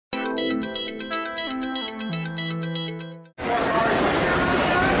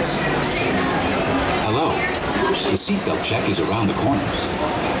The seatbelt check is around the corners.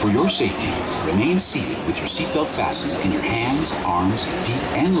 For your safety, remain seated with your seatbelt fastened in your hands, arms, feet,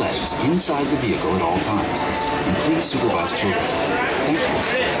 and legs inside the vehicle at all times. And please supervise children. Thank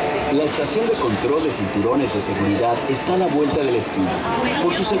you. La estación de control de cinturones de seguridad está a la vuelta de la esquina.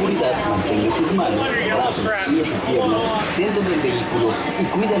 Por su seguridad, mantenga sus manos, brazos, pies y piernas dentro del vehículo y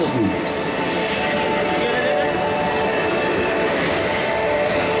cuida a los niños.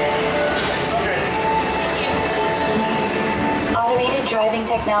 Automated driving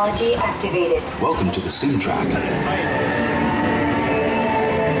technology activated. Welcome to the sim track.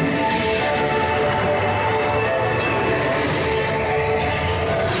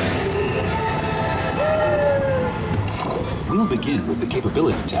 We'll begin with the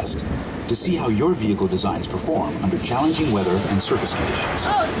capability test to see how your vehicle designs perform under challenging weather and surface conditions.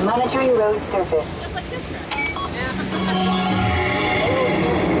 Monitoring road surface.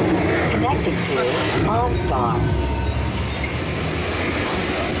 Connecting to on-bar.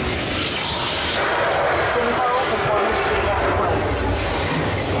 SimCar performance data quote.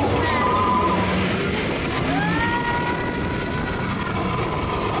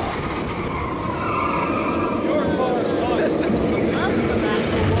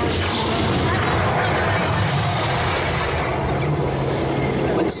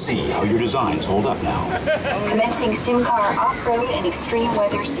 Let's see how your designs hold up now. Commencing SimCar off-road and extreme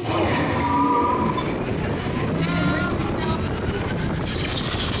weather sequence.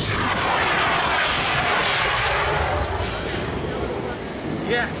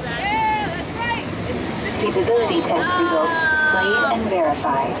 Capability test results displayed and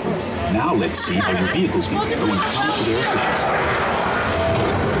verified. Now let's see how your vehicles compare when it comes to their efficiency.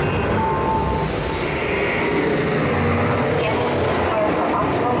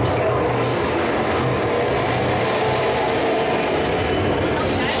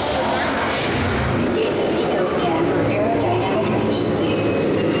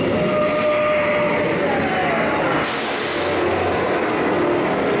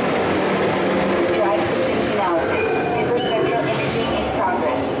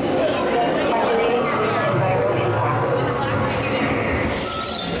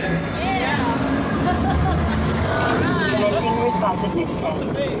 Responsiveness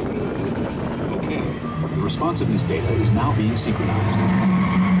test. Okay. The responsiveness data is now being synchronized.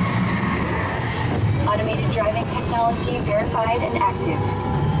 Automated driving technology verified and active.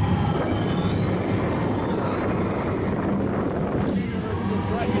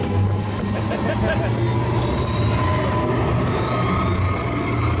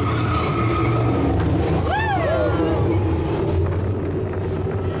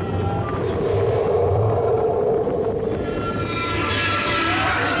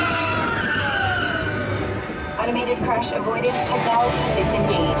 Automated crash avoidance technology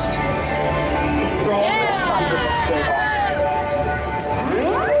disengaged. Displaying responsiveness data.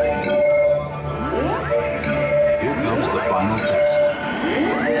 Here comes the final test.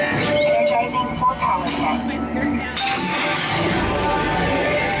 Energizing for power test.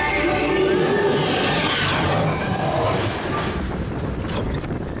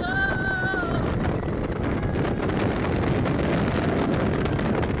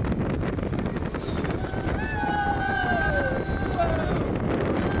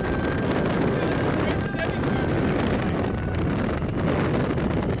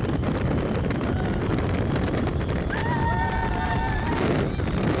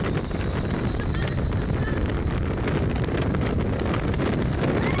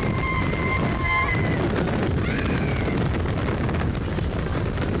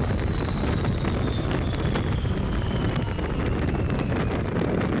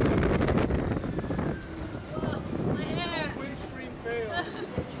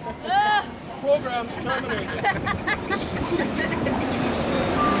 Program's terminated.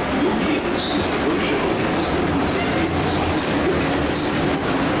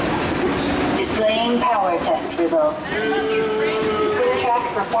 Displaying power test results. Clear track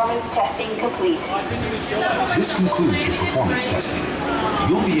performance testing complete. This concludes your performance testing.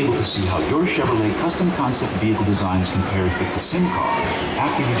 You'll be able to see how your Chevrolet custom concept vehicle designs compared with the SimCar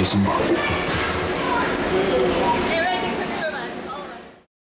after you disembark.